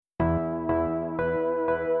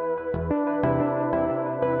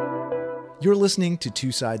You're listening to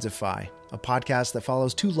Two Sides of Fi, a podcast that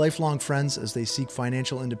follows two lifelong friends as they seek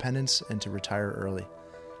financial independence and to retire early.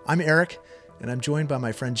 I'm Eric, and I'm joined by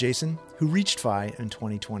my friend Jason, who reached Fi in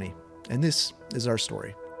 2020. And this is our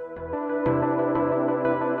story.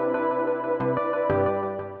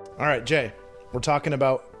 All right, Jay, we're talking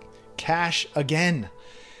about cash again.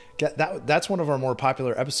 That's one of our more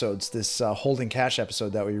popular episodes, this holding cash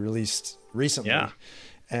episode that we released recently. Yeah.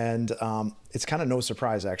 And it's kind of no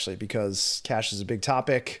surprise, actually, because cash is a big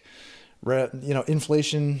topic.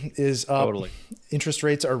 Inflation is up. Totally. Interest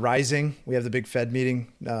rates are rising. We have the big Fed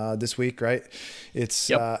meeting this week, right? It's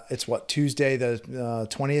Tuesday, the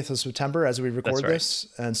 20th of September as we record this.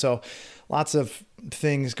 And so lots of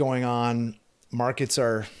things going on. Markets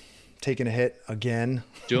are taking a hit again.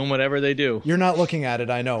 Doing whatever they do. You're not looking at it,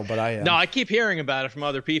 I know, but I am. No, I keep hearing about it from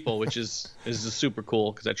other people, which is super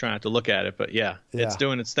cool because I try not to look at it. But yeah, it's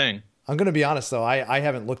doing its thing. I'm going to be honest, though. I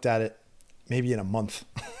haven't looked at it maybe in a month.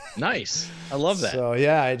 Nice. I love that. So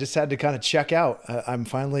yeah, I just had to kind of check out. I'm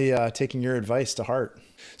finally taking your advice to heart.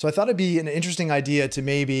 So I thought it'd be an interesting idea to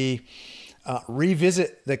maybe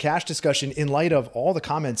revisit the cash discussion in light of all the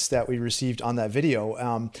comments that we received on that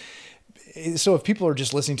video. So if people are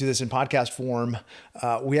just listening to this in podcast form,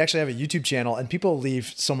 we actually have a YouTube channel and people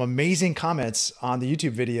leave some amazing comments on the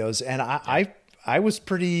YouTube videos. And I was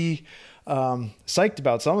pretty psyched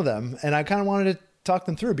about some of them, and I kind of wanted to talk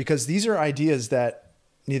them through because these are ideas that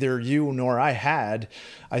neither you nor I had,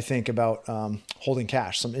 I think, about holding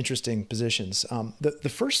cash, some interesting positions. The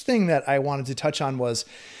first thing that I wanted to touch on was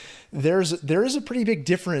there is a pretty big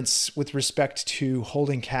difference with respect to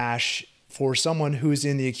holding cash for someone who's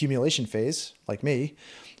in the accumulation phase, like me,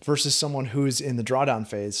 versus someone who's in the drawdown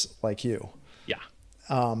phase, like you. Yeah.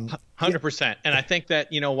 100%. And I think that,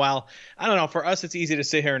 while, I don't know, for us, it's easy to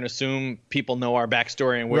sit here and assume people know our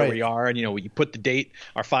backstory and where we are. And, we put the date,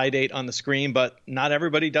 our FI date on the screen, but not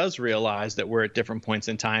everybody does realize that we're at different points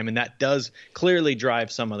in time. And that does clearly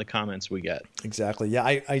drive some of the comments we get. Exactly.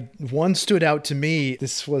 Yeah. One stood out to me.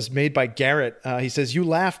 This was made by Garrett. He says, you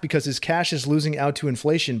laugh because his cash is losing out to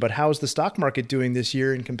inflation, but how's the stock market doing this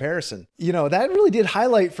year in comparison? That really did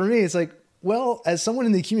highlight for me. It's like, well, as someone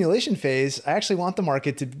in the accumulation phase, I actually want the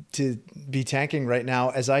market to be tanking right now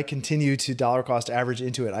as I continue to dollar cost average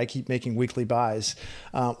into it. I keep making weekly buys,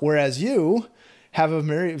 whereas you have a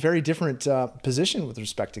very, very different position with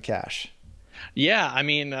respect to cash. Yeah, I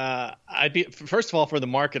mean, I'd be, first of all, for the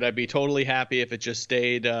market, I'd be totally happy if it just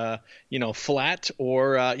stayed, flat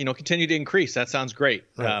or, continue to increase. That sounds great,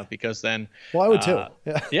 right. Because then. Well, I would too.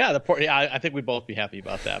 I think we'd both be happy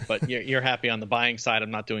about that. But you're happy on the buying side.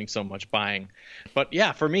 I'm not doing so much buying. But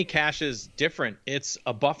yeah, for me, cash is different. It's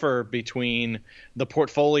a buffer between the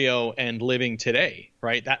portfolio and living today.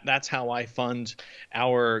 Right. That's how I fund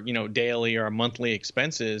our, daily or monthly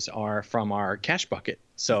expenses are from our cash bucket.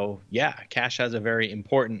 So yeah, cash has a very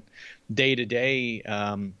important day-to-day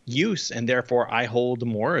use, and therefore I hold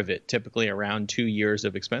more of it, typically around 2 years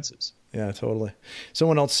of expenses. Yeah, totally.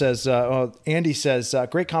 Someone else says, Andy says,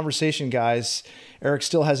 great conversation, guys. Eric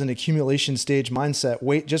still has an accumulation stage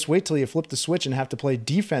mindset. Just wait till you flip the switch and have to play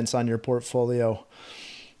defense on your portfolio.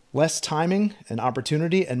 Less timing and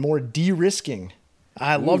opportunity and more de-risking.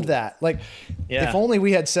 I loved that. If only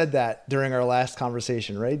we had said that during our last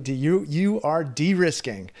conversation, right? You are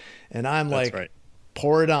de-risking, and I'm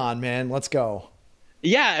pour it on, man. Let's go.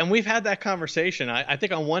 Yeah, and we've had that conversation. I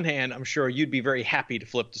think on one hand, I'm sure you'd be very happy to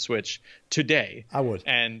flip the switch today. I would.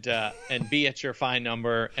 And be at your FI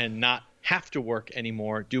number and not have to work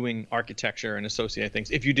anymore doing architecture and associated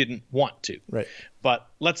things if you didn't want to. Right. But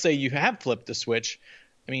let's say you have flipped the switch.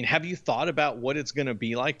 I mean, have you thought about what it's going to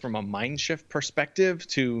be like from a mind shift perspective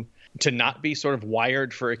to not be sort of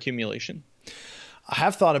wired for accumulation? I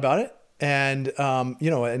have thought about it. And,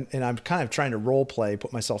 and I'm kind of trying to role play,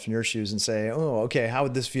 put myself in your shoes and say, oh, okay, how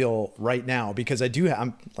would this feel right now? Because I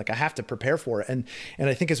have to prepare for it. And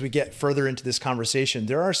I think as we get further into this conversation,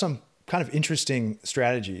 there are some kind of interesting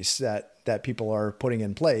strategies that people are putting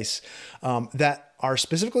in place that are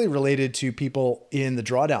specifically related to people in the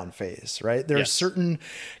drawdown phase, right? There are certain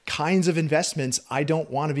kinds of investments I don't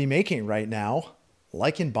want to be making right now,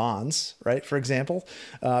 like in bonds, right? For example,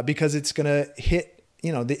 because it's going to hit,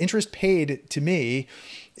 the interest paid to me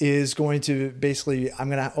is going to basically,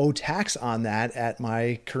 I'm going to owe tax on that at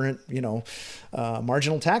my current,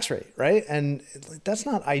 marginal tax rate, right? And that's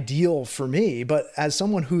not ideal for me, but as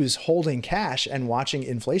someone who's holding cash and watching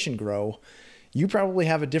inflation grow, you probably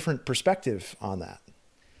have a different perspective on that.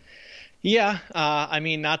 Yeah, I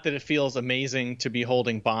mean, not that it feels amazing to be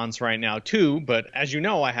holding bonds right now, too, but as you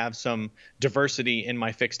know, I have some diversity in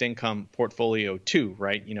my fixed income portfolio, too,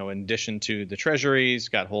 right? You know, in addition to the treasuries,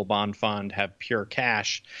 got whole bond fund, have pure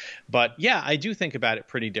cash. But yeah, I do think about it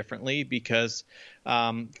pretty differently because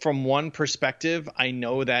from one perspective, I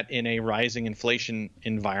know that in a rising inflation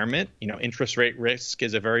environment, you know, interest rate risk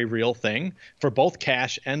is a very real thing for both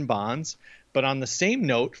cash and bonds. But on the same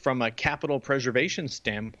note, from a capital preservation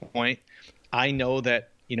standpoint, I know that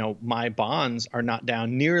my bonds are not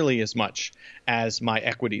down nearly as much as my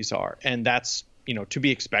equities are, and that's to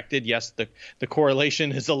be expected. Yes, the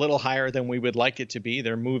correlation is a little higher than we would like it to be.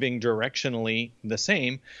 They're moving directionally the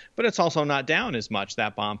same, but it's also not down as much,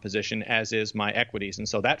 that bond position, as is my equities, and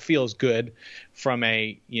so that feels good from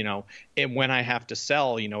a when I have to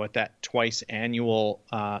sell at that twice annual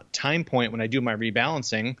time point when I do my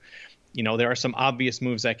rebalancing. There are some obvious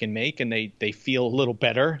moves I can make, and they feel a little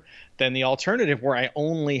better than the alternative where I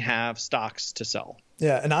only have stocks to sell.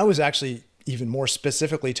 Yeah, and I was actually even more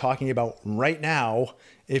specifically talking about right now.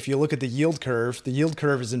 If you look at the yield curve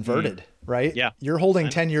is inverted, right? Yeah. You're holding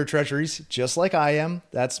 10-year treasuries just like I am.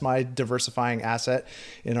 That's my diversifying asset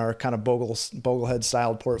in our kind of Boglehead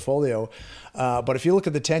styled portfolio. But if you look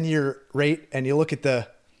at the 10-year rate and you look at the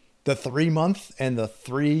 3-month and the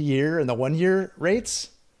 3-year and the 1-year rates,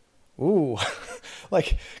 ooh,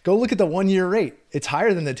 like go look at the 1-year rate. It's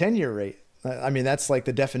higher than the 10-year rate. I mean, that's like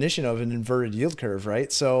the definition of an inverted yield curve,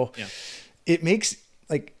 right? So It makes,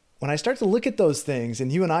 like, when I start to look at those things,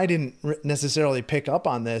 and you and I didn't necessarily pick up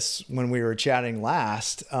on this when we were chatting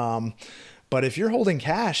last, but if you're holding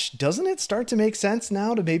cash, doesn't it start to make sense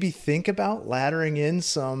now to maybe think about laddering in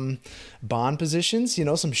some bond positions,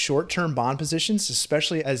 some short-term bond positions,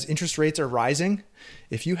 especially as interest rates are rising?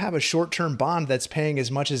 If you have a short-term bond that's paying as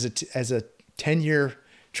much as a 10-year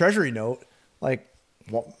treasury note, like,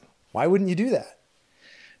 well, why wouldn't you do that?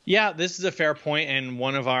 Yeah, this is a fair point, and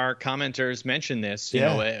one of our commenters mentioned this. You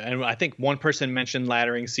know, and I think one person mentioned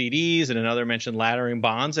laddering CDs, and another mentioned laddering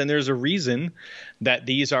bonds, and there's a reason that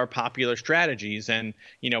these are popular strategies. And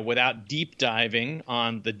without deep diving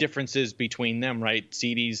on the differences between them, right?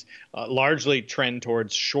 CDs largely trend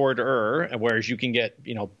towards shorter, whereas you can get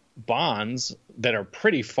bonds that are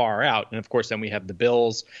pretty far out. And of course, then we have the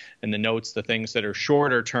bills and the notes, the things that are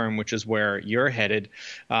shorter term, which is where you're headed.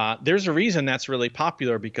 There's a reason that's really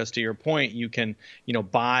popular, because to your point, you can,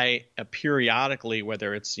 buy periodically,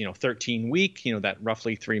 whether it's, 13 week, that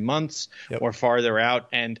roughly 3 months or farther out.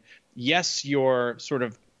 And yes, you're sort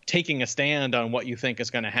of taking a stand on what you think is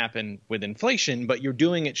going to happen with inflation, but you're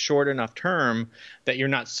doing it short enough term that you're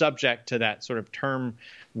not subject to that sort of term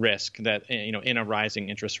risk that, in a rising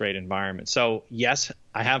interest rate environment. So yes,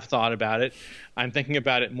 I have thought about it. I'm thinking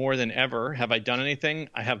about it more than ever. Have I done anything?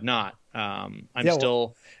 I have not. I'm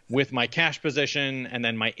still with my cash position and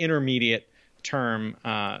then my intermediate term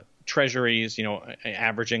treasuries,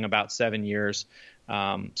 averaging about 7 years.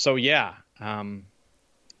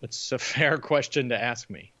 It's a fair question to ask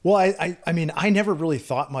me. Well, I mean, I never really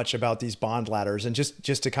thought much about these bond ladders, and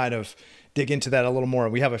just to kind of dig into that a little more,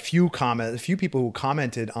 we have a few people who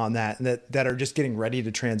commented on that are just getting ready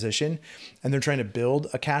to transition, and they're trying to build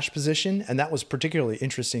a cash position. And that was particularly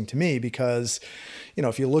interesting to me because,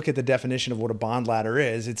 if you look at the definition of what a bond ladder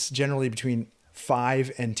is, it's generally between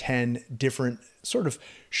 5 and 10 different sort of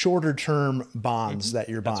shorter term bonds that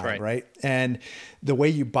you're buying, right? And the way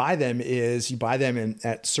you buy them is you buy them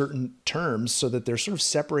at certain terms so that they're sort of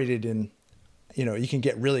separated in, you can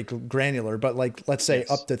get really granular, but like, let's say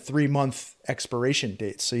up to 3-month expiration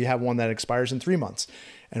dates. So you have one that expires in 3 months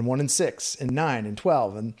and one in 6 and 9 and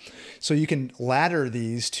 12. And so you can ladder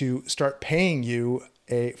these to start paying you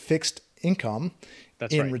a fixed income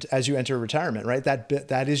as you enter retirement, right?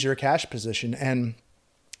 That is your cash position. And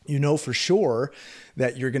for sure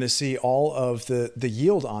that you're going to see all of the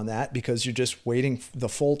yield on that because you're just waiting the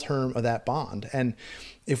full term of that bond. And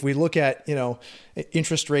if we look at,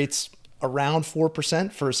 interest rates around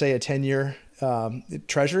 4% for, say, a 10-year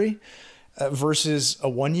treasury versus a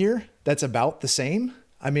 1-year, that's about the same.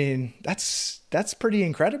 I mean, that's pretty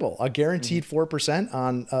incredible. A guaranteed 4%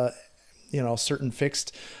 on a certain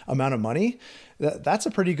fixed amount of money. That's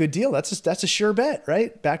a pretty good deal. That's a sure bet,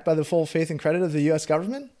 right? Backed by the full faith and credit of the U.S.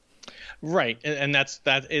 government. Right. And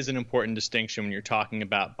that is an important distinction when you're talking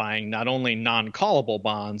about buying not only non-callable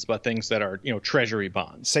bonds, but things that are, treasury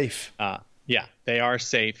bonds. Safe. Yeah, they are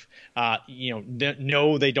safe.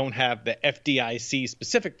 No, they don't have the FDIC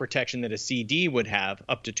specific protection that a CD would have,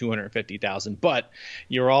 up to $250,000. But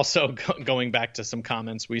you're also going back to some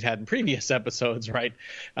comments we'd had in previous episodes, right?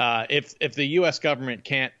 If the U.S. government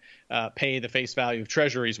can't pay the face value of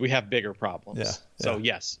treasuries, we have bigger problems. Yeah, So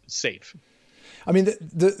yes, safe. I mean,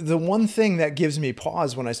 the one thing that gives me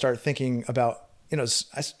pause when I start thinking about, I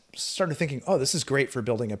started thinking, oh, this is great for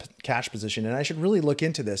building a cash position, and I should really look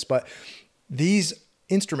into this. But these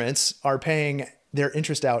instruments are paying their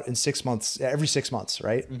interest out in 6 months, every 6 months,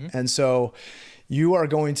 right? Mm-hmm. And so you are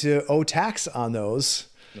going to owe tax on those.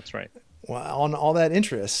 That's right. On all that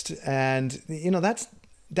interest. And,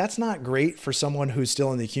 that's not great for someone who's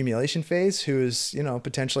still in the accumulation phase, who's,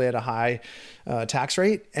 potentially at a high tax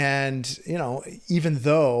rate. And, even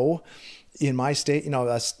though in my state,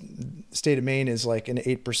 state of Maine is like an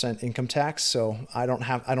 8% income tax. So I don't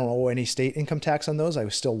owe any state income tax on those. I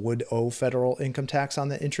still would owe federal income tax on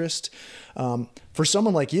the interest. For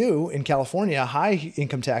someone like you in California, a high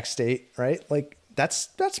income tax state, right? Like that's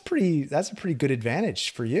a pretty good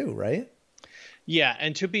advantage for you, right? Yeah,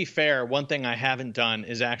 and to be fair, one thing I haven't done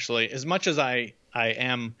is actually, as much as I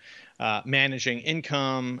am managing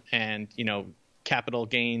income and capital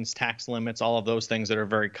gains, tax limits, all of those things that are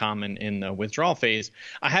very common in the withdrawal phase,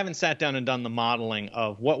 I haven't sat down and done the modeling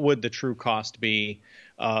of what would the true cost be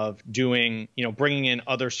of doing, bringing in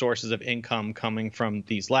other sources of income coming from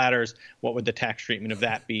these ladders. What would the tax treatment of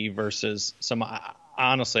that be versus some?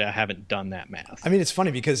 Honestly, I haven't done that math. I mean, it's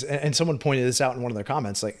funny because, and someone pointed this out in one of their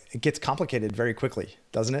comments, like it gets complicated very quickly,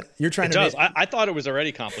 doesn't it? You're trying it to. Does. I thought it was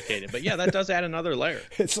already complicated, but yeah, that does add another layer.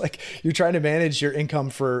 It's like you're trying to manage your income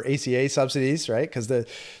for ACA subsidies, right? Because the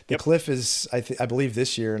cliff is, I believe,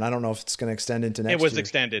 this year, and I don't know if it's going to extend into next year. It was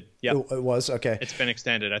extended. Yeah, it was. Okay, it's been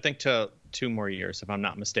extended. I think to 2 more years, if I'm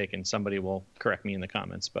not mistaken. Somebody will correct me in the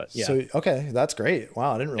comments, but yeah. So okay, that's great.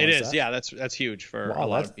 Wow, I didn't realize it is. that. Yeah, that's huge for a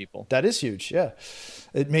lot of people. That is huge. Yeah,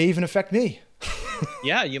 it may even affect me.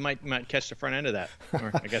 Yeah, you might catch the front end of that,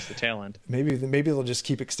 or I guess the tail end. Maybe they'll just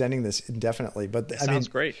keep extending this indefinitely. But Sounds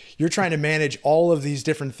great. You're trying to manage all of these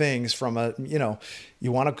different things from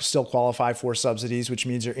you want to still qualify for subsidies, which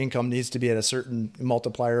means your income needs to be at a certain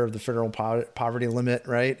multiplier of the federal poverty limit,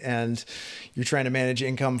 right? And you're trying to manage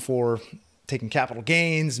income for taking capital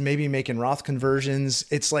gains, maybe making Roth conversions.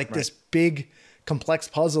 It's like this big, complex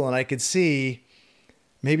puzzle, and I could see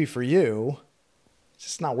maybe for you, it's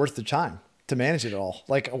just not worth the time to manage it all.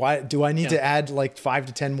 Like, why do I need to add like 5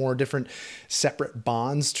 to 10 more different separate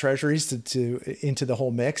bonds, treasuries to into the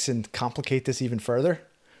whole mix and complicate this even further?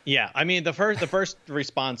 Yeah, I mean, the first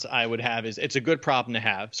response I would have is it's a good problem to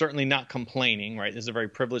have. Certainly not complaining, right? This is a very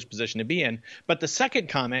privileged position to be in. But the second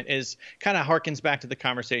comment is kind of harkens back to the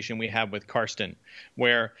conversation we had with Karsten,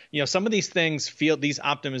 where some of these things these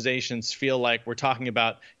optimizations feel like we're talking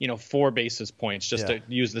about 4 basis points, just to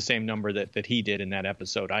use the same number that he did in that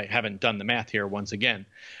episode. I haven't done the math here once again.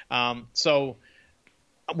 So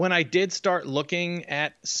when I did start looking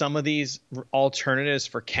at some of these alternatives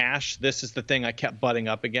for cash, this is the thing I kept butting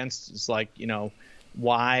up against. It's like,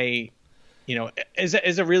 why, is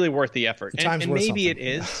it really worth the effort? And maybe it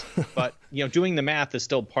is, but doing the math is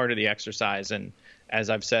still part of the exercise. And as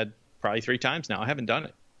I've said probably 3 times now, I haven't done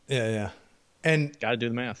it. Yeah. And got to do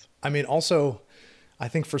the math. I mean, also, I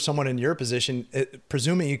think for someone in your position,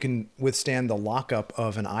 presuming you can withstand the lockup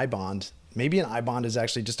of an I bond, maybe an I bond is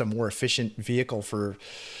actually just a more efficient vehicle for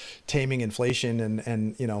taming inflation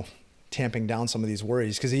and tamping down some of these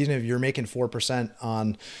worries. Because even if you're making 4%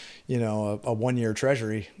 on, a 1-year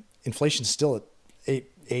treasury, inflation's still at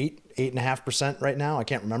 8.5% right now. I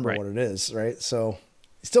can't remember what it is, right? So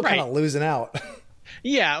still kind of losing out.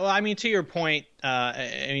 Yeah, well, I mean, to your point,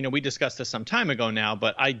 we discussed this some time ago now,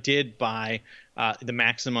 but I did buy the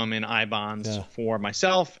maximum in I bonds for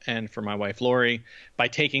myself and for my wife Lori by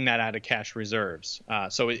taking that out of cash reserves.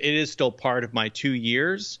 So it is still part of my 2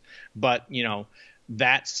 years, but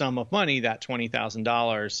that sum of money, that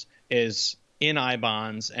 $20,000, is in I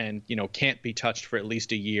bonds and can't be touched for at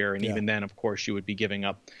least a year, and even then, of course, you would be giving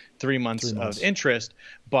up 3 months of interest,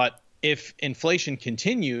 but if inflation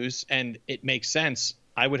continues and it makes sense,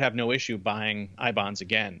 I would have no issue buying I bonds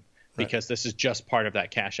again because this is just part of that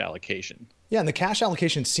cash allocation. Yeah, and the cash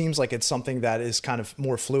allocation seems like it's something that is kind of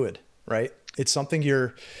more fluid, right? It's something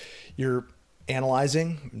you're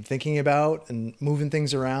analyzing and thinking about and moving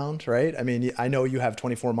things around, right? I mean, I know you have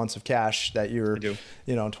 24 months of cash that you're,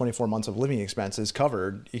 24 months of living expenses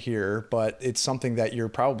covered here, but it's something that you're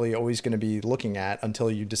probably always going to be looking at until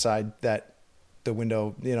you decide that the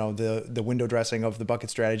window, the window dressing of the bucket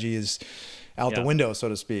strategy is out the window, so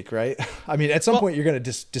to speak, right? I mean, at some point you're going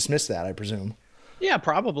to dismiss that, I presume. Yeah,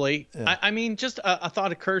 probably. Yeah. I mean, just a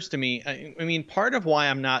thought occurs to me. I mean, part of why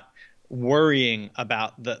I'm not worrying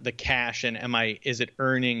about the cash and is it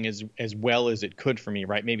earning as well as it could for me,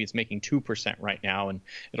 right? Maybe it's making 2% right now, and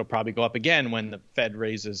it'll probably go up again when the Fed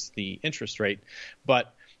raises the interest rate.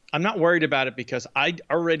 But I'm not worried about it because I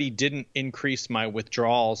already didn't increase my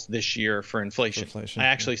withdrawals this year for inflation. I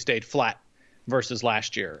actually stayed flat versus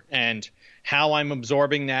last year. And how I'm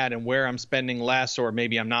absorbing that and where I'm spending less, or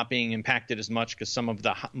maybe I'm not being impacted as much because some of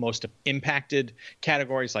the most impacted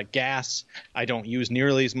categories like gas, I don't use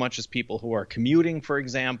nearly as much as people who are commuting, for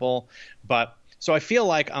example. But so I feel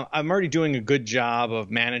like I'm already doing a good job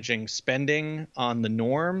of managing spending on the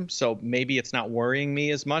norm. So maybe it's not worrying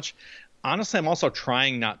me as much. Honestly, I'm also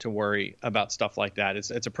trying not to worry about stuff like that.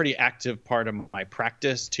 It's a pretty active part of my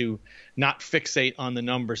practice to not fixate on the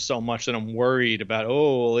numbers so much that I'm worried about,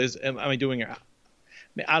 am I doing it?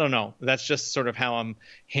 I don't know. That's just sort of how I'm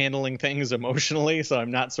handling things emotionally. So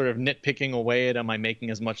I'm not sort of nitpicking away at, am I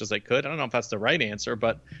making as much as I could? I don't know if that's the right answer,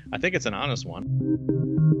 but I think it's an honest one.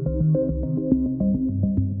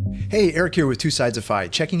 Hey, Eric here with Two Sides of Fi,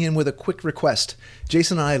 checking in with a quick request.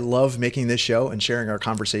 Jason and I love making this show and sharing our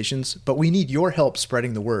conversations, but we need your help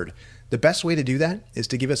spreading the word. The best way to do that is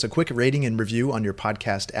to give us a quick rating and review on your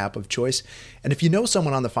podcast app of choice. And if you know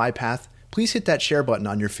someone on the Fi path, please hit that share button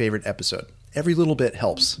on your favorite episode. Every little bit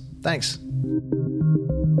helps. Thanks.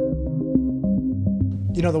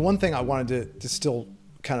 You know, the one thing I wanted to still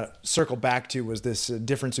kind of circle back to was this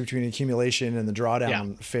difference between accumulation and the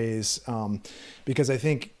drawdown phase, because I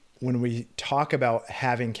think when we talk about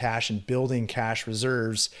having cash and building cash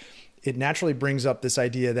reserves, it naturally brings up this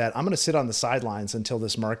idea that I'm going to sit on the sidelines until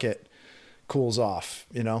this market cools off.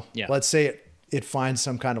 Let's say it finds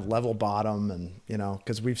some kind of level bottom, and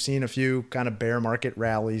because we've seen a few kind of bear market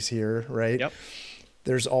rallies here, right? Yep.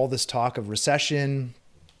 There's all this talk of recession.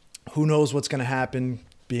 Who knows what's going to happen?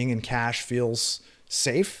 Being in cash feels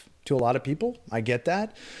safe to a lot of people. I get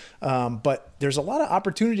that. But there's a lot of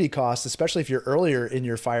opportunity cost, especially if you're earlier in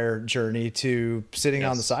your FIRE journey, to sitting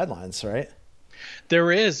on the sidelines, right?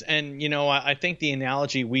 There is. And, I think the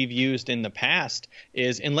analogy we've used in the past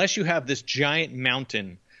is, unless you have this giant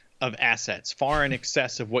mountain of assets far in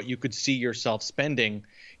excess of what you could see yourself spending,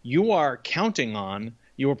 you are counting on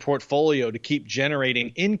your portfolio to keep generating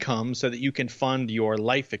income so that you can fund your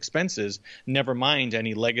life expenses, never mind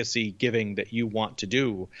any legacy giving that you want to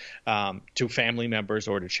do to family members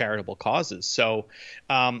or to charitable causes. So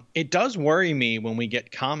it does worry me when we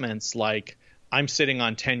get comments like, I'm sitting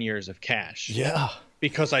on 10 years of cash. Yeah.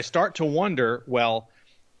 Because I start to wonder, well,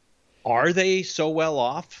 are they so well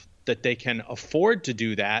off that they can afford to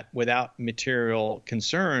do that without material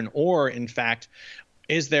concern? Or in fact,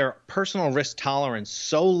 is their personal risk tolerance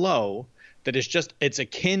so low that it's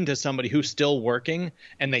akin to somebody who's still working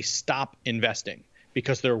and they stop investing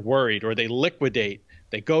because they're worried, or they liquidate,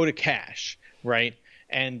 they go to cash, right?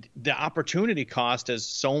 And the opportunity cost, as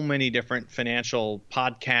so many different financial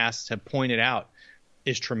podcasts have pointed out,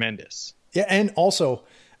 is tremendous. Yeah. And also,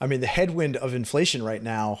 the headwind of inflation right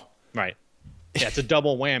now. Right. Yeah, it's a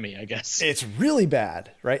double whammy, I guess. It's really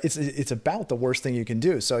bad, right? It's about the worst thing you can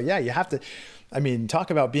do. So yeah, you have to, talk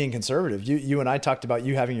about being conservative. You and I talked about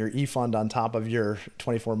you having your E-fund on top of your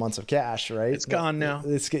 24 months of cash, right? It's gone now.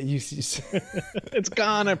 It's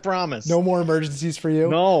gone, I promise. No more emergencies for you?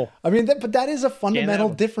 No. But that is a fundamental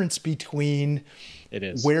difference between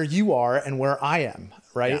where you are and where I am,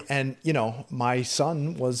 right? Yeah. And, my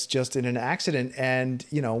son was just in an accident and,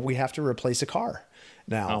 we have to replace a car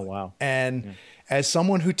now. Oh, wow. And as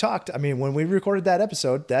someone who talked, when we recorded that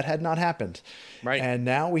episode, that had not happened. Right. And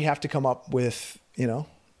now we have to come up with,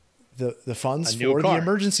 the funds for car. the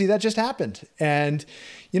emergency that just happened. And,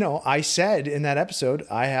 I said in that episode,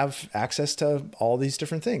 I have access to all these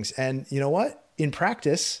different things. And you know what? In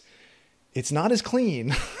practice, it's not as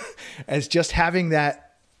clean as just having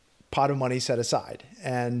that pot of money set aside.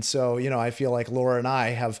 And so, I feel like Laura and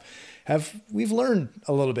I we've learned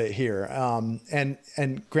a little bit here. And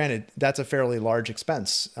granted, that's a fairly large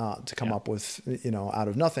expense to come up with, out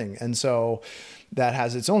of nothing. And so that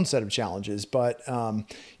has its own set of challenges. But,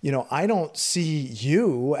 I don't see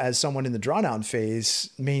you as someone in the drawdown phase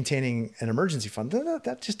maintaining an emergency fund.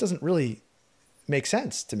 That just doesn't really make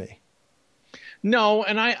sense to me. No.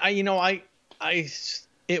 And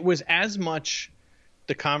it was as much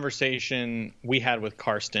the conversation we had with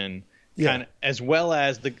Karsten, kind of, as well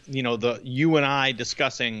as the you and I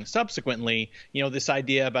discussing subsequently, this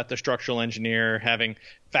idea about the structural engineer having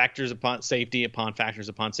factors upon safety upon factors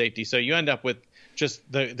upon safety. So you end up with just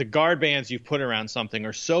the guard bands you've put around something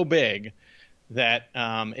are so big that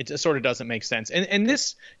it just sort of doesn't make sense. And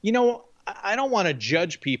this, I don't want to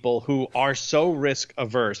judge people who are so risk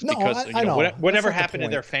averse because whatever happened to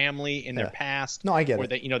their family in their past. No, I get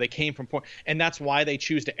it. Or they came from poor, and that's why they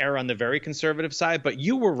choose to err on the very conservative side. But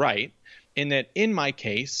you were right in that, in my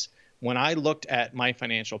case, when I looked at my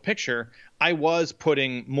financial picture, I was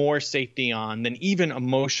putting more safety on than even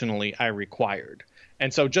emotionally I required.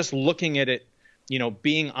 And so just looking at it,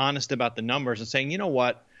 being honest about the numbers and saying, you know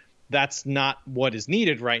what, that's not what is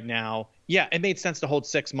needed right now. Yeah, it made sense to hold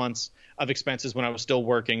 6 months of expenses when I was still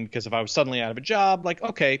working, because if I was suddenly out of a job, like,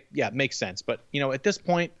 okay, yeah, it makes sense. But, at this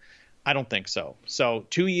point, I don't think so. So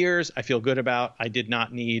 2 years, I feel good about. I did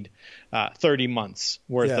not need 30 months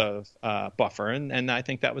worth of buffer. And I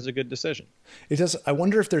think that was a good decision. It does. I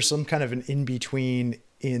wonder if there's some kind of an in-between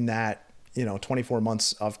in that, 24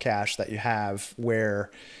 months of cash that you have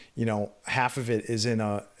where, half of it is in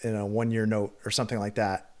a 1 year note or something like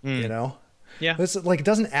that, Yeah. It's like, it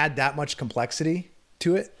doesn't add that much complexity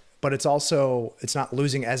to it, but it's not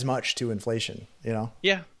losing as much to inflation,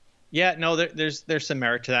 Yeah. Yeah, no, there's some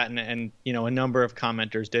merit to that, and a number of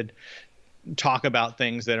commenters did talk about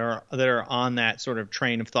things that are on that sort of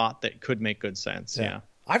train of thought that could make good sense. Yeah.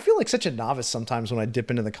 I feel like such a novice sometimes when I dip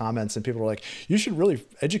into the comments and people are like, you should really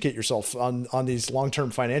educate yourself on these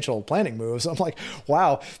long-term financial planning moves. I'm like,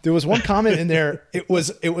 wow. There was one comment in there. It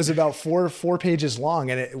was about four pages long,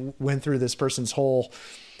 and it went through this person's whole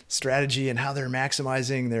strategy and how they're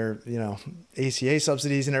maximizing their, ACA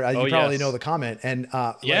subsidies. And you probably know the comment. And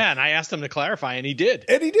and I asked him to clarify, and he did.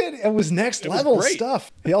 It was next level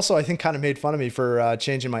stuff. He also, I think, kind of made fun of me for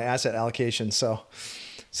changing my asset allocation. So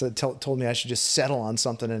told me I should just settle on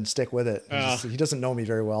something and stick with it. He doesn't know me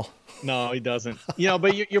very well. No, he doesn't.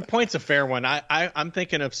 But your point's a fair one. I'm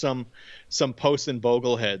thinking of some posts in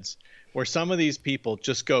Bogleheads where some of these people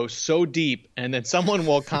just go so deep, and then someone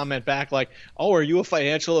will comment back like, "Oh, are you a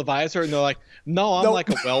financial advisor?" And they're like, "No, I'm like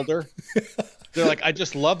a welder." They're like, "I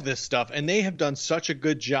just love this stuff," and they have done such a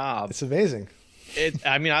good job. It's amazing.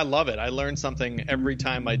 I love it. I learn something every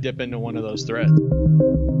time I dip into one of those threads.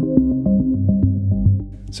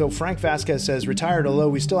 So Frank Vasquez says, retired, although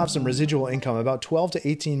we still have some residual income, about 12 to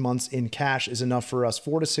 18 months in cash is enough for us,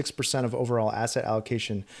 4 to 6% of overall asset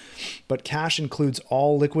allocation. But cash includes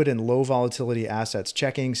all liquid and low volatility assets,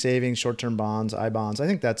 checking, savings, short-term bonds, I-bonds. I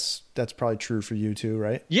think that's probably true for you too,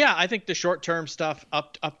 right? Yeah, I think the short-term stuff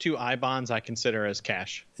up to I-bonds I consider as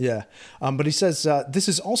cash. Yeah. But he says, this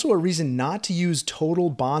is also a reason not to use total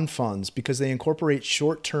bond funds because they incorporate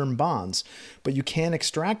short-term bonds, but you can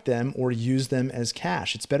extract them or use them as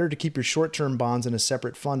cash. It's better to keep your short-term bonds in a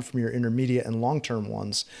separate fund from your intermediate and long-term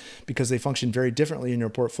ones because they function very differently in your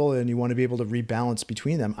portfolio and you want to be able to rebalance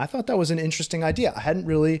between them. I thought that was an interesting idea. I hadn't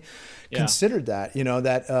really considered that,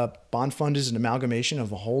 that bond fund is an amalgamation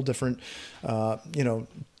of a whole different,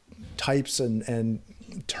 types and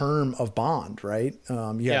term of bond, right?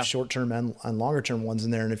 You have short-term and longer-term ones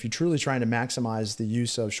in there. And if you're truly trying to maximize the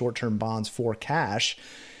use of short-term bonds for cash,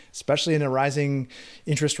 especially in a rising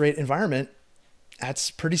interest rate environment,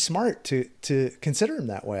 that's pretty smart to consider them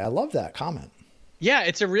that way. I love that comment. Yeah,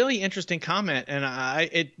 it's a really interesting comment, and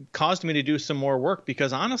it caused me to do some more work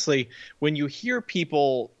because honestly, when you hear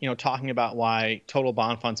people, talking about why total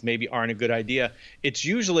bond funds maybe aren't a good idea, it's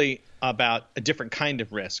usually about a different kind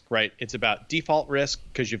of risk, right? It's about default risk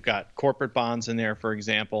because you've got corporate bonds in there, for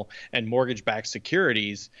example, and mortgage-backed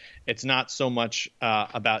securities. It's not so much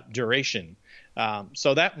about duration.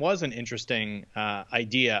 So that was an interesting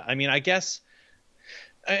idea. I mean, I guess.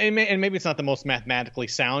 And maybe it's not the most mathematically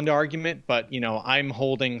sound argument, but I'm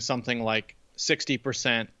holding something like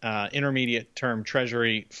 60% intermediate term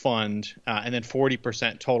treasury fund and then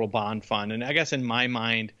 40% total bond fund. And I guess in my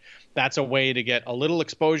mind, that's a way to get a little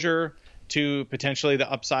exposure to potentially the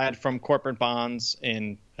upside from corporate bonds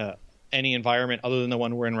in any environment other than the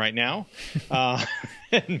one we're in right now,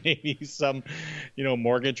 and maybe some,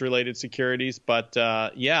 mortgage related securities. But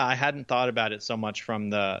I hadn't thought about it so much from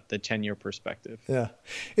the 10-year perspective. Yeah,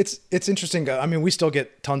 it's interesting. I mean, we still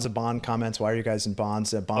get tons of bond comments. Why are you guys in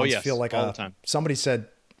bonds? Bonds feel like all the time. Somebody said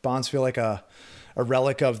bonds feel like a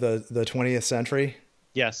relic of the 20th century.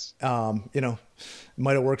 Yes. It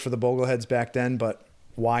might have worked for the Bogleheads back then, but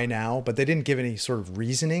why now? But they didn't give any sort of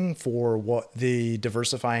reasoning for what the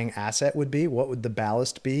diversifying asset would be. What would the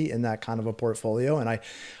ballast be in that kind of a portfolio? And I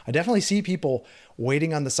definitely see people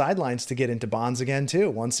waiting on the sidelines to get into bonds again too,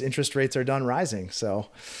 once interest rates are done rising. So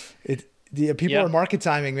people are market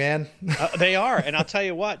timing, man. They are. And I'll tell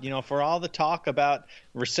you what, for all the talk about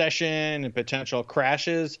recession and potential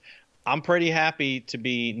crashes, I'm pretty happy to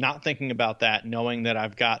be not thinking about that, knowing that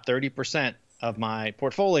I've got 30% of my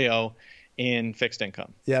portfolio in fixed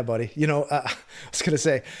income. Yeah, buddy. I was going to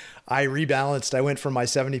say, I rebalanced. I went from my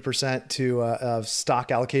 70% to a stock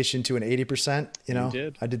allocation to an 80%. You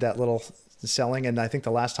did. I did that little selling. And I think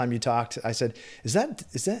the last time you talked, I said, is that,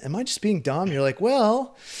 am I just being dumb? You're like,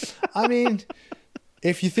 well, I mean,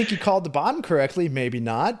 If you think you called the bottom correctly, maybe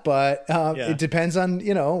not, but it depends on,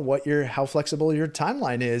 how flexible your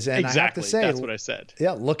timeline is. And exactly. I have to say, that's what I said.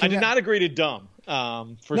 Yeah. I did not agree to dumb,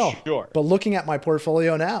 sure. But looking at my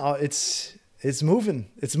portfolio now, it's moving.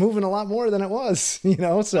 It's moving a lot more than it was,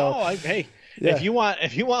 so. Hey, if you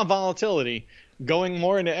want volatility, going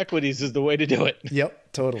more into equities is the way to do it.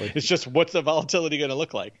 Yep, totally. It's just, what's the volatility going to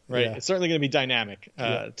look like, right? Yeah. It's certainly going to be dynamic,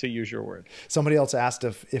 to use your word. Somebody else asked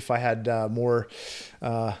if I had more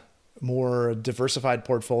diversified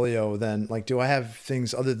portfolio than, like, do I have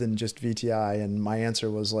things other than just VTI? And my answer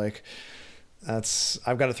was like,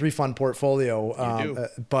 I've got a 3-fund portfolio,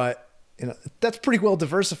 but that's pretty well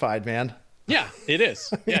diversified, man. Yeah, it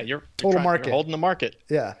is. Yeah, you're market. You're holding the market.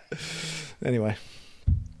 Yeah. Anyway.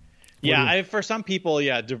 Yeah, for some people,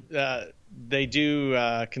 they do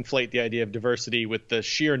conflate the idea of diversity with the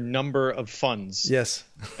sheer number of funds. Yes.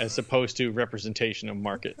 As opposed to representation of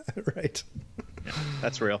market. Right. Yeah,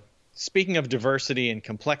 that's real. Speaking of diversity and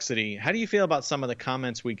complexity, how do you feel about some of the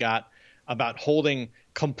comments we got about holding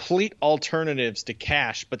complete alternatives to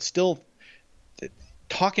cash, but still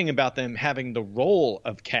talking about them having the role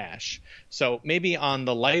of cash? So maybe on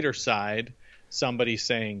the lighter side, somebody's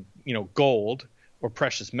saying, gold or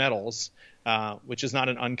precious metals, which is not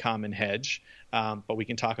an uncommon hedge, but we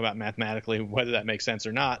can talk about mathematically whether that makes sense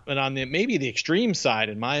or not. But on maybe the extreme side,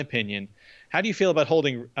 in my opinion, how do you feel about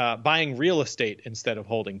buying real estate instead of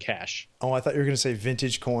holding cash? Oh, I thought you were going to say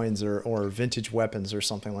vintage coins or vintage weapons or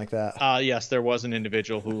something like that. Yes, there was an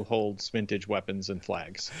individual who holds vintage weapons and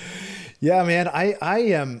flags. Yeah, man,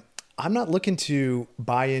 I'm not looking to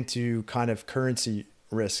buy into kind of currency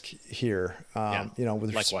risk here.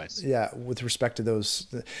 Likewise. With respect to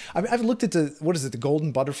those, I've looked at the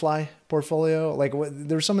Golden Butterfly portfolio. Like,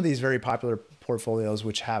 there's some of these very popular portfolios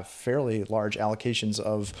which have fairly large allocations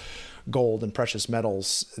of gold and precious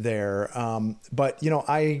metals there. But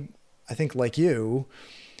I think, like you,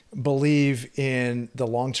 believe in the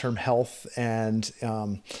long-term health and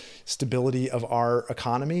stability of our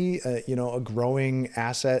economy. A growing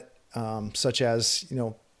asset such as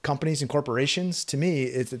companies and corporations, to me,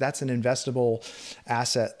 that's an investable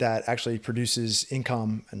asset that actually produces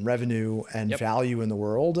income and revenue and value in the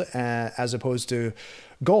world, as opposed to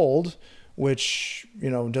gold, which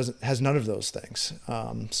has none of those things.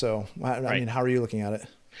 I mean, how are you looking at it?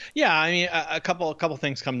 Yeah, I mean, a couple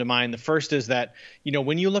things come to mind. The first is that,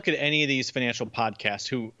 when you look at any of these financial podcasts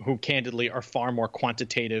who candidly are far more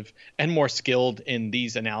quantitative and more skilled in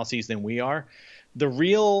these analyses than we are, the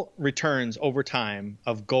real returns over time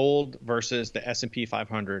of gold versus the S&P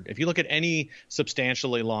 500, if you look at any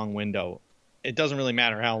substantially long window, it doesn't really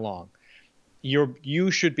matter how long,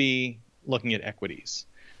 you should be looking at equities.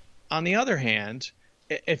 On the other hand,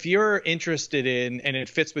 if you're interested in, and it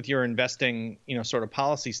fits with your investing, sort of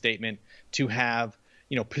policy statement, to have,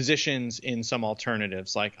 positions in some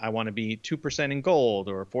alternatives, like I want to be 2% in gold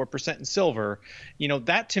or 4% in silver,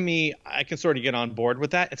 that, to me, I can sort of get on board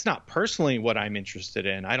with that. It's not personally what I'm interested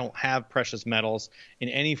in. I don't have precious metals in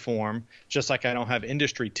any form, just like I don't have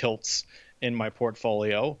industry tilts in my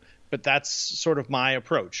portfolio. But that's sort of my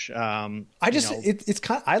approach. It's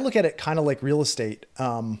kind of, I look at it kind of like real estate,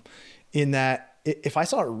 in that if I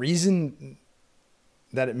saw a reason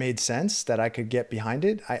that it made sense that I could get behind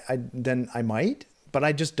it, then I might, but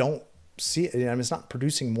I just don't see it. It's not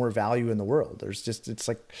producing more value in the world. It's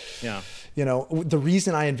like, the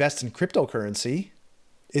reason I invest in cryptocurrency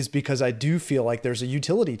is because I do feel like there's a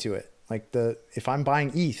utility to it. Like if I'm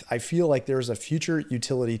buying ETH, I feel like there's a future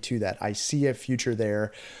utility to that. I see a future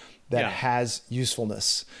there that has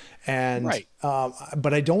usefulness, and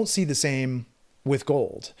but I don't see the same with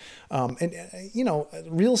gold.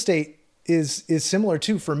 Real estate is similar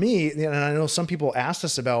too for me. And I know some people asked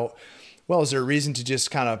us about, well, is there a reason to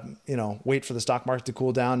just kind of wait for the stock market to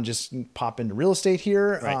cool down and just pop into real estate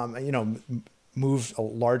here? Right. Move a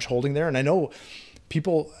large holding there, and I know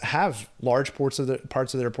people have large parts of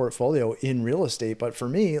their portfolio in real estate, but for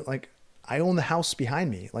me, like, I own the house behind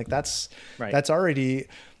me. Like, that's already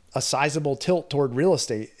a sizable tilt toward real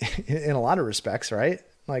estate in a lot of respects, right?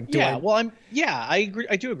 Like, I agree.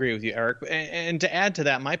 I do agree with you, Eric. And to add to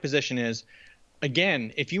that, my position is,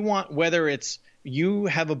 again, if you want, whether it's you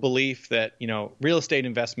have a belief that, real estate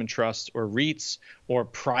investment trusts or REITs or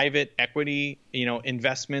private equity,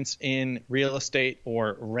 investments in real estate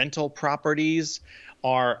or rental properties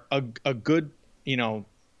are a good,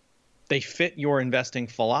 they fit your investing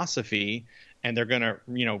philosophy and they're going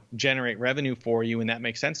to, generate revenue for you, and that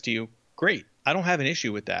makes sense to you, great. I don't have an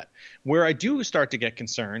issue with that. Where I do start to get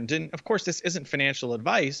concerned, and of course this isn't financial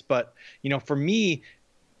advice, but for me,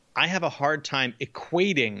 I have a hard time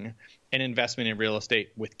equating an investment in real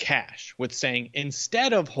estate with cash, with saying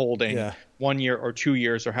instead of holding 1 year or 2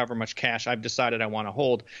 years or however much cash I've decided I want to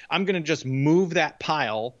hold, I'm going to just move that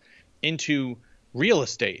pile into real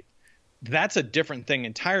estate. That's a different thing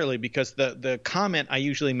entirely, because the comment I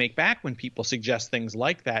usually make back when people suggest things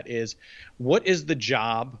like that is, what is the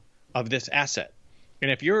job of this asset?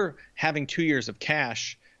 And if you're having 2 years of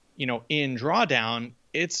cash, in drawdown,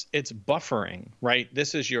 it's buffering, right?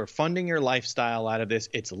 This is you're funding your lifestyle out of this.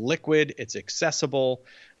 It's liquid, it's accessible.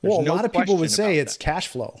 There's a lot of people would say it's that. cash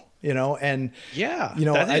flow, and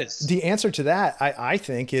is. The answer to that, I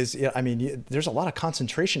think, is, there's a lot of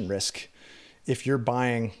concentration risk if you're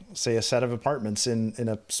buying, say, a set of apartments in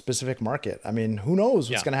a specific market. I mean, who knows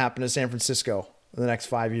what's going to happen to San Francisco in the next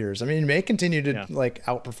 5 years? I mean, it may continue to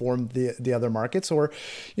outperform the other markets, or,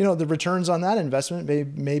 the returns on that investment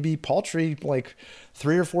may be paltry, like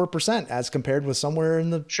 3 or 4% as compared with somewhere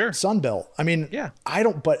in the Sun Belt. I mean,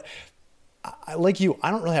 like you, I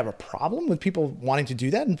don't really have a problem with people wanting to do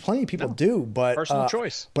that, and plenty of people do, but personal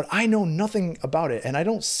choice. But I know nothing about it, and I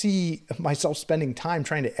don't see myself spending time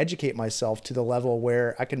trying to educate myself to the level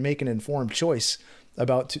where I can make an informed choice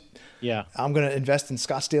about I'm going to invest in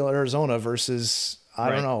Scottsdale, Arizona versus I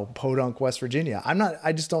don't know, Podunk, West Virginia.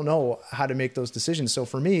 I just don't know how to make those decisions. So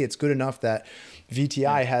for me, it's good enough that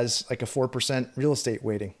VTI has like a 4% real estate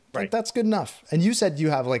weighting. Right. Like, that's good enough. And you said you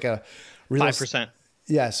have like a 5%.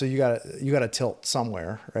 Yeah, so you got to tilt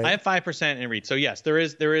somewhere, right? I have 5% in REIT. So yes, there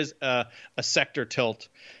is a sector tilt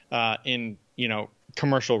in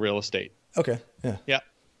commercial real estate. Okay. Yeah. Yeah.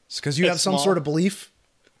 Because you have some sort of belief.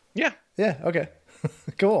 Yeah. Yeah. Okay.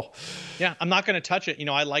 Cool. Yeah, I'm not going to touch it.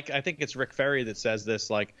 I think it's Rick Ferry that says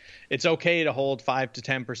this. Like, it's okay to hold 5 to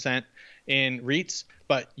 10% in REITs,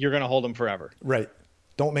 but you're going to hold them forever. Right.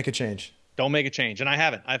 Don't make a change. Don't make a change. And I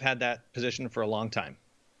haven't. I've had that position for a long time.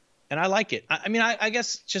 And I like it. I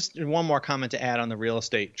guess just one more comment to add on the real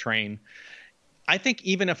estate train. I think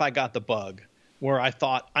even if I got the bug where I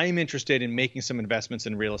thought I'm interested in making some investments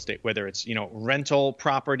in real estate, whether it's, rental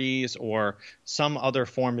properties or some other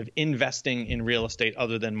form of investing in real estate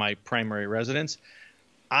other than my primary residence,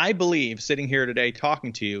 I believe, sitting here today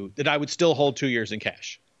talking to you, that I would still hold 2 years in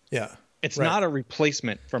cash. Yeah. It's not a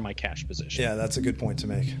replacement for my cash position. Yeah, that's a good point to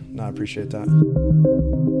make. No, I appreciate that.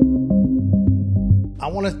 I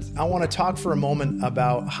want to talk for a moment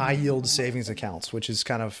about high yield savings accounts, which is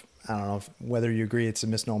kind of, I don't know whether you agree it's a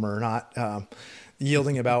misnomer or not,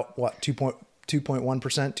 yielding about what, 2.1%,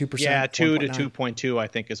 2%? Yeah, 2 to 2.2, I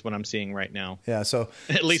think, is what I'm seeing right now. Yeah, so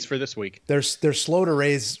at least for this week. They're slow to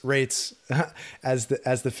raise rates as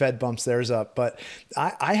the Fed bumps theirs up, but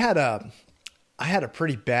I had a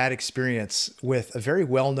pretty bad experience with a very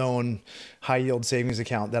well-known high yield savings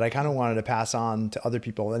account that I kind of wanted to pass on to other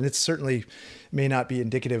people. And it certainly may not be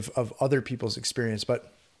indicative of other people's experience,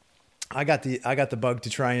 but I got the bug to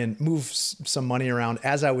try and move some money around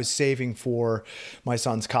as I was saving for my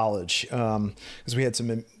son's college. Because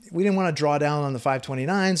we didn't want to draw down on the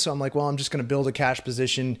 529. So I'm like, well, I'm just going to build a cash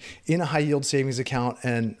position in a high yield savings account.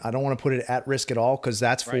 And I don't want to put it at risk at all, because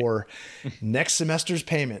that's for next semester's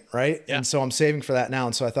payment. Right. Yeah. And so I'm saving for that now.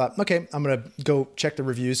 And so I thought, okay, I'm going to go check the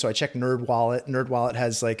reviews. So I checked NerdWallet. NerdWallet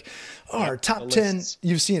has like, our top 10,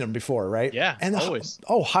 you've seen them before, right? Yeah. And always.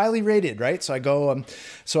 Highly rated. Right. So I go,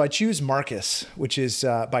 so I choose Marcus, which is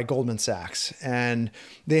by Goldman Sachs, and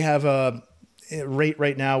they have a rate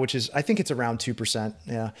right now, which is, I think it's around 2%.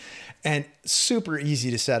 Yeah. And super easy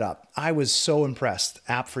to set up. I was so impressed.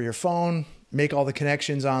 App for your phone, make all the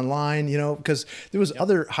connections online, because there was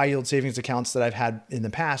other high yield savings accounts that I've had in the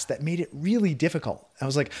past that made it really difficult. I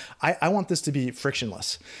was like, I want this to be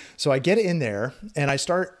frictionless. So I get it in there and I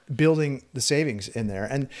start building the savings in there.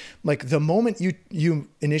 And like the moment you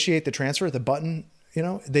initiate the transfer, the button,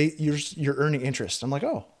 you're earning interest. I'm like,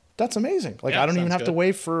 oh, that's amazing. Like, I don't even have to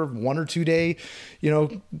wait for 1 or 2 day,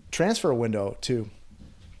 transfer window to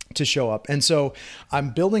show up. And so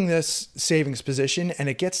I'm building this savings position, and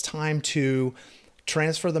it gets time to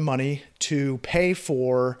transfer the money to pay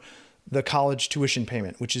for the college tuition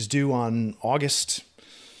payment, which is due on August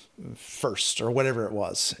 1st or whatever it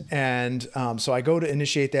was. And so I go to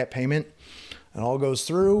initiate that payment, and all goes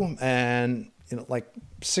through, and like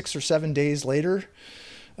 6 or 7 days later,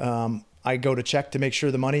 I go to check to make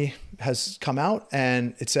sure the money has come out,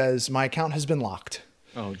 and it says my account has been locked.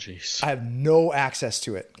 Oh, geez. I have no access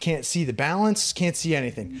to it. Can't see the balance, can't see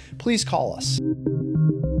anything. Please call us.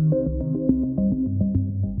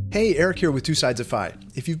 Hey, Eric here with Two Sides of Fi.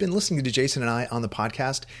 If you've been listening to Jason and I on the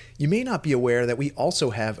podcast, you may not be aware that we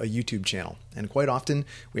also have a YouTube channel. And quite often,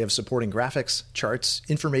 we have supporting graphics, charts,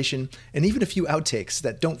 information, and even a few outtakes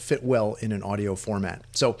that don't fit well in an audio format.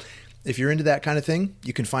 So If you're into that kind of thing,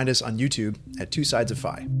 you can find us on YouTube at Two Sides of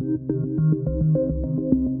Fi.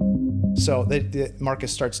 So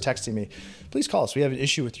Marcus starts texting me, please call us. We have an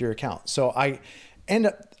issue with your account. So I end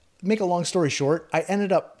up, make a long story short, I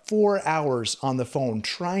ended up 4 hours on the phone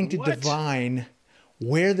trying to divine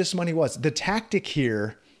where this money was. The tactic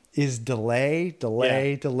here is delay.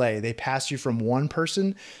 They pass you from one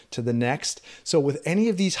person to the next. So with any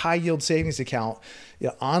of these high yield savings account,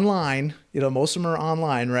 online, most of them are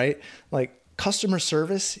online, right? Like customer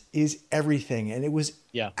service is everything. And it was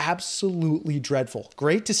absolutely dreadful.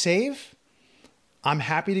 Great to save. I'm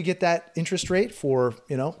happy to get that interest rate for,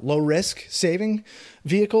 low risk saving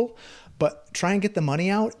vehicle, but try and get the money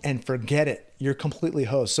out and forget it. You're completely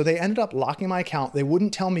hosed. So they ended up locking my account. They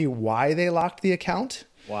wouldn't tell me why they locked the account.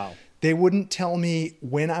 Wow. They wouldn't tell me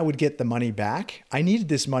when I would get the money back. I needed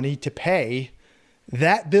this money to pay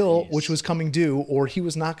that bill, which was coming due, or he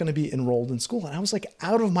was not going to be enrolled in school. And I was like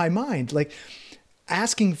out of my mind, like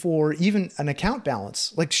asking for even an account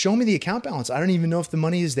balance. Like, show me the account balance. I don't even know if the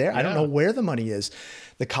money is there. I don't know where the money is.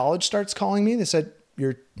 The college starts calling me. They said,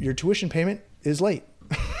 your tuition payment is late.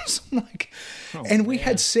 So I'm like, we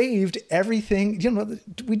had saved everything.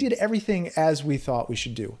 We did everything as we thought we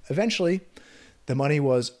should do. Eventually, the money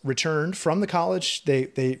was returned from the college. They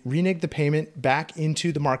reneged the payment back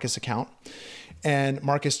into the Marcus account, and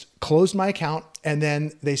Marcus closed my account. And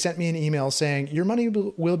then they sent me an email saying your money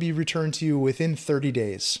will be returned to you within 30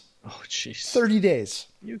 days. Oh, jeez. 30 days.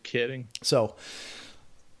 You kidding? So,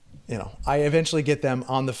 I eventually get them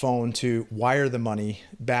on the phone to wire the money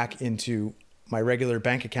back into my regular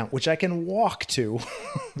bank account, which I can walk to.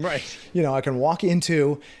 Right. I can walk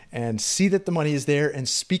into and see that the money is there and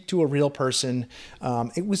speak to a real person.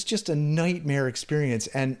 It was just a nightmare experience.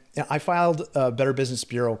 And I filed a Better Business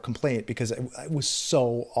Bureau complaint because it was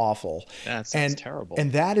so awful. That sounds terrible.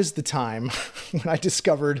 And that is the time when I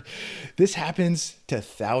discovered this happens to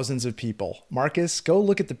thousands of people. Marcus, go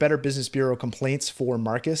look at the Better Business Bureau complaints for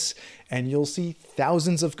Marcus, and you'll see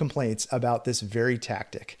thousands of complaints about this very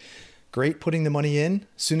tactic. Great putting the money in.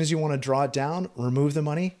 As soon as you want to draw it down, remove the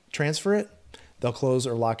money, transfer it, they'll close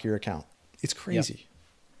or lock your account. It's crazy.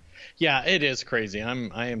 Yeah, it is crazy.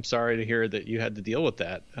 I am sorry to hear that you had to deal with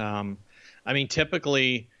that.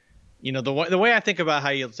 Typically, the way I think about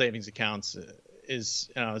high yield savings accounts is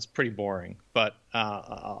it's pretty boring, but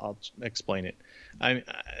I'll explain it.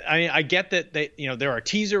 I get that there are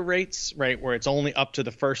teaser rates, right, where it's only up to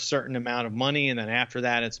the first certain amount of money, and then after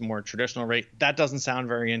that it's a more traditional rate. That doesn't sound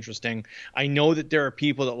very interesting. I know that there are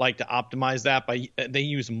people that like to optimize that they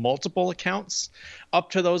use multiple accounts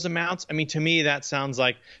up to those amounts. To me that sounds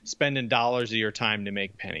like spending dollars of your time to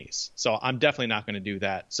make pennies. So I'm definitely not going to do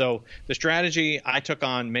that. So the strategy I took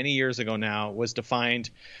on many years ago now was to find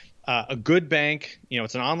a good bank,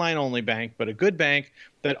 it's an online only bank, but a good bank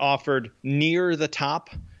that offered near the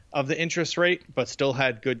top of the interest rate, but still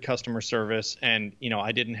had good customer service. And,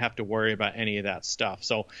 I didn't have to worry about any of that stuff.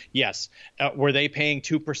 So yes, were they paying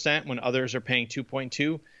 2% when others are paying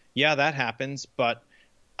 2.2? Yeah, that happens, but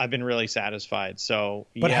I've been really satisfied. So,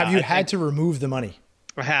 but have you had to remove the money?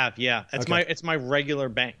 I have. Yeah. It's my regular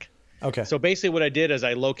bank. Okay. So basically what I did is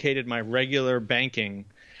I located my regular banking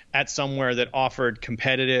at somewhere that offered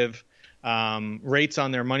competitive rates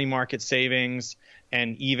on their money market savings,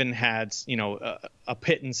 and even had a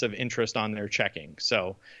pittance of interest on their checking.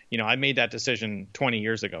 So I made that decision 20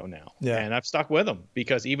 years ago now, and I've stuck with them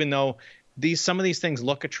because even though some of these things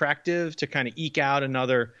look attractive to kind of eke out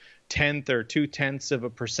another 1/10 or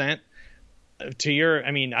 0.2%,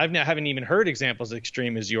 I haven't even heard examples as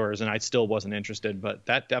extreme as yours, and I still wasn't interested, but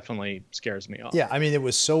that definitely scares me off. Yeah. It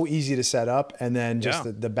was so easy to set up, and then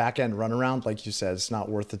just the back end runaround, like you said, it's not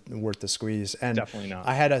worth the squeeze. And definitely not.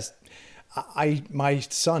 My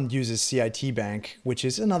son uses CIT Bank, which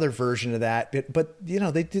is another version of that, but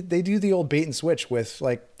they do the old bait and switch with,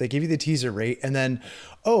 like, they give you the teaser rate, and then,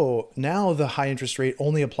 now the high interest rate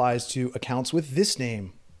only applies to accounts with this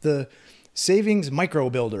name, the Savings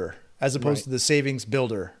Micro Builder, as opposed to the Savings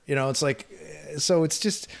Builder. It's like, so it's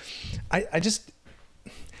just, I just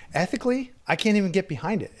ethically, I can't even get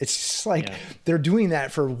behind it. It's just like they're doing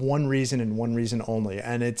that for one reason and one reason only.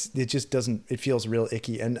 And it just doesn't, it feels real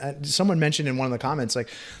icky. And someone mentioned in one of the comments, like,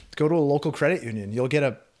 go to a local credit union. You'll get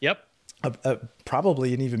a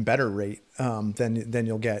probably an even better rate than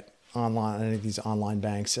you'll get online, any of these online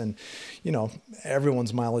banks. And,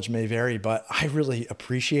 everyone's mileage may vary, but I really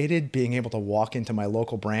appreciated being able to walk into my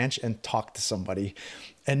local branch and talk to somebody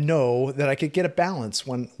and know that I could get a balance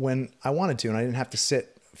when I wanted to, and I didn't have to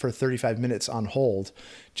sit for 35 minutes on hold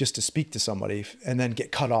just to speak to somebody and then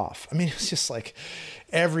get cut off. It's just like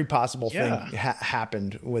every possible thing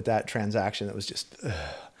happened with that transaction. That was just,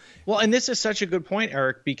 Well, and this is such a good point,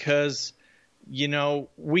 Eric, because,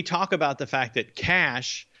 we talk about the fact that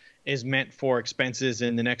cash is meant for expenses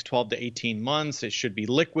in the next 12 to 18 months. It should be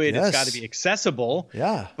liquid. Yes. It's got to be accessible.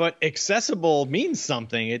 Yeah. But accessible means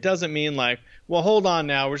something. It doesn't mean like, well, hold on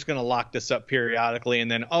now, we're just going to lock this up periodically.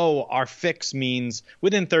 And then, our fix means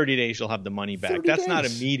within 30 days, you'll have the money back. 30 That's not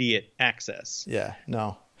days. immediate access. Yeah,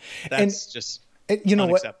 no. That's just You know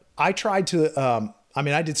what? unacceptable. I tried to,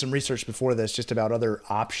 I did some research before this just about other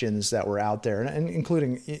options that were out there, and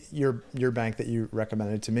including your bank that you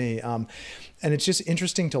recommended to me. And it's just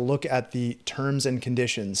interesting to look at the terms and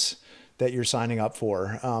conditions that you're signing up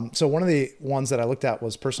for. So one of the ones that I looked at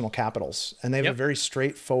was Personal Capitals, and they have a very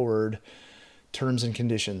straightforward terms and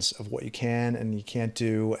conditions of what you can and you can't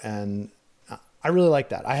do. And I really like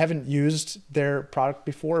that. I haven't used their product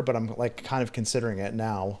before, but I'm like kind of considering it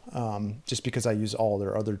now, just because I use all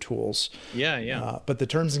their other tools. Yeah. But the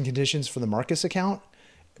terms and conditions for the Marcus account,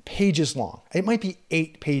 pages long. It might be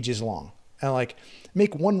 8 pages long, and like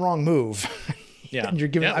make one wrong move. Yeah. And you're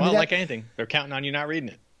giving. Well, like anything, they're counting on you not reading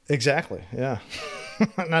it. Exactly. Yeah.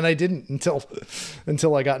 And I didn't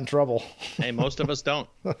until I got in trouble. Hey, most of us don't.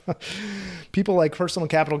 People like Personal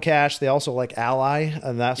Capital Cash. They also like Ally,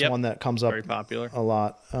 and that's one that comes up very popular a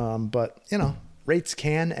lot. But rates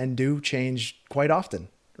can and do change quite often,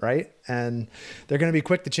 right? And they're going to be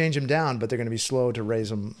quick to change them down, but they're going to be slow to raise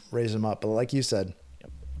them up. But like you said,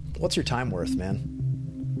 what's your time worth,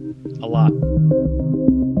 man? A lot.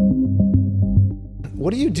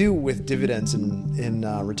 What do you do with dividends in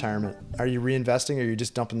retirement? Are you reinvesting, or are you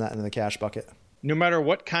just dumping that into the cash bucket? No matter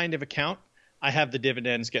what kind of account, I have the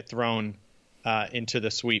dividends get thrown into the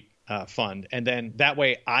sweep fund. And then that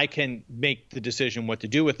way I can make the decision what to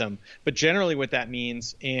do with them. But generally what that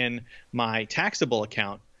means in my taxable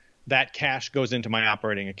account, that cash goes into my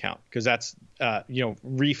operating account, because that's,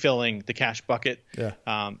 refilling the cash bucket.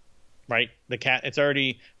 Yeah. Right. It's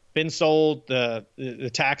already been sold.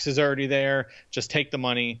 The tax is already there. Just take the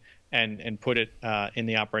money and put it in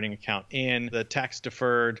the operating account. In the tax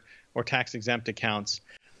deferred or tax exempt accounts,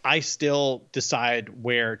 I still decide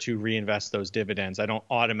where to reinvest those dividends. I don't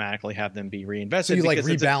automatically have them be reinvested. So you like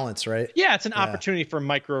rebalance, right? Yeah, it's an opportunity for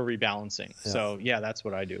micro rebalancing. Yeah. So that's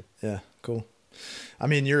what I do. Yeah, cool.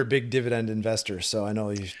 You're a big dividend investor, so I know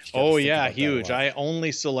you. Oh yeah, huge. I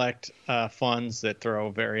only select funds that throw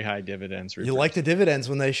very high dividends. You like the dividends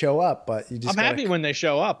when they show up, but you just. I'm happy when they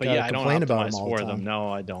show up, but I don't optimize for them. them. No,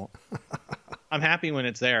 I don't. I'm happy when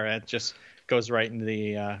it's there. It just goes right into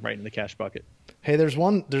the cash bucket. Hey, there's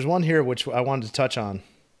one here which I wanted to touch on.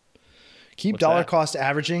 Keep dollar cost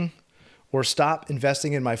averaging, or stop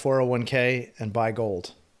investing in my 401k and buy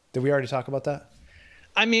gold. Did we already talk about that?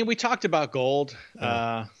 We talked about gold.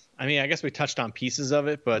 I guess we touched on pieces of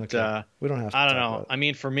it, but okay. We don't have to. I don't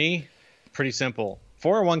know. For me, pretty simple.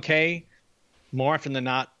 401k, more often than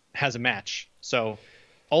not, has a match. So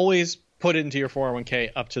always put it into your 401k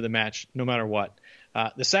up to the match, no matter what.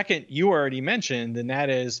 The second you already mentioned, and that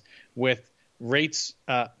is with rates,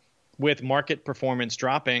 with market performance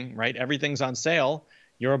dropping, right? Everything's on sale.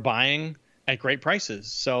 You're buying at great prices.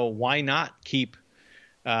 So why not keep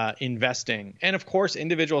investing? And of course,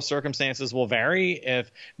 individual circumstances will vary.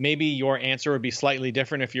 If maybe your answer would be slightly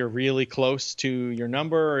different if you're really close to your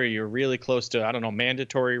number, or you're really close to,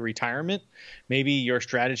 mandatory retirement, maybe your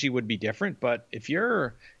strategy would be different. But if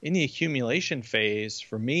you're in the accumulation phase,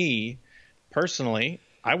 for me personally,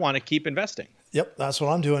 I want to keep investing. Yep, that's what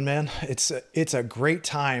I'm doing, man. It's a great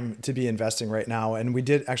time to be investing right now, and we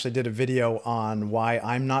did a video on why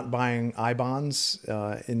I'm not buying I bonds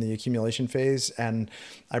in the accumulation phase, and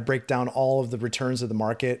I break down all of the returns of the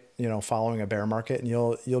market, following a bear market, and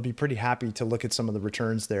you'll be pretty happy to look at some of the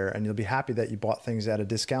returns there, and you'll be happy that you bought things at a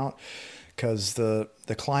discount, because the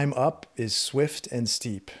climb up is swift and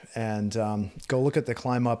steep, and go look at the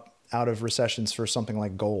climb up out of recessions for something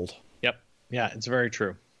like gold. Yep, yeah, it's very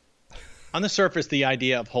true. On the surface, the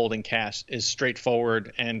idea of holding cash is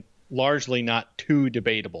straightforward and largely not too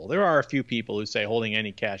debatable. There are a few people who say holding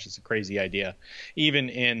any cash is a crazy idea, even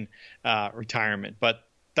in retirement, but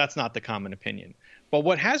that's not the common opinion. But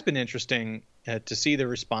what has been interesting to see the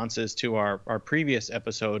responses to our previous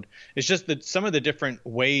episode is just that some of the different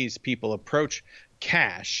ways people approach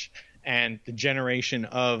cash and the generation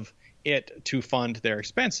of it to fund their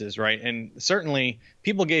expenses, right? And certainly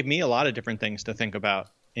people gave me a lot of different things to think about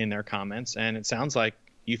in their comments, and it sounds like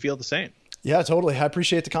you feel the same. Yeah, totally. I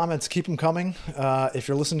appreciate the comments. Keep them coming. If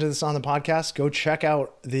you're listening to this on the podcast, go check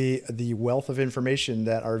out the wealth of information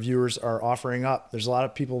that our viewers are offering up. There's a lot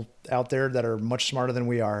of people out there that are much smarter than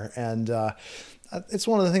we are, and it's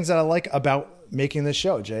one of the things that I like about making this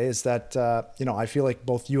show, Jay, is that I feel like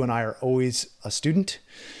both you and I are always a student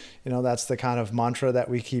that's the kind of mantra that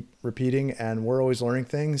we keep repeating, and we're always learning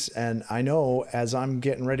things. And I know as I'm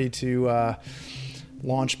getting ready to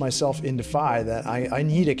launch myself into FI that I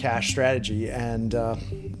need a cash strategy, and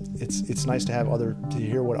it's nice to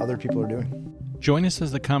hear what other people are doing. Join us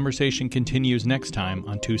as the conversation continues next time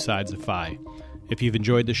on Two Sides of FI. If you've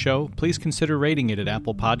enjoyed the show, please consider rating it at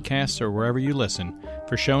Apple Podcasts or wherever you listen.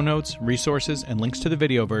 For show notes, resources, and links to the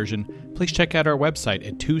video version, please check out our website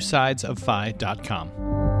at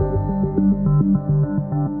twosidesoffi.com.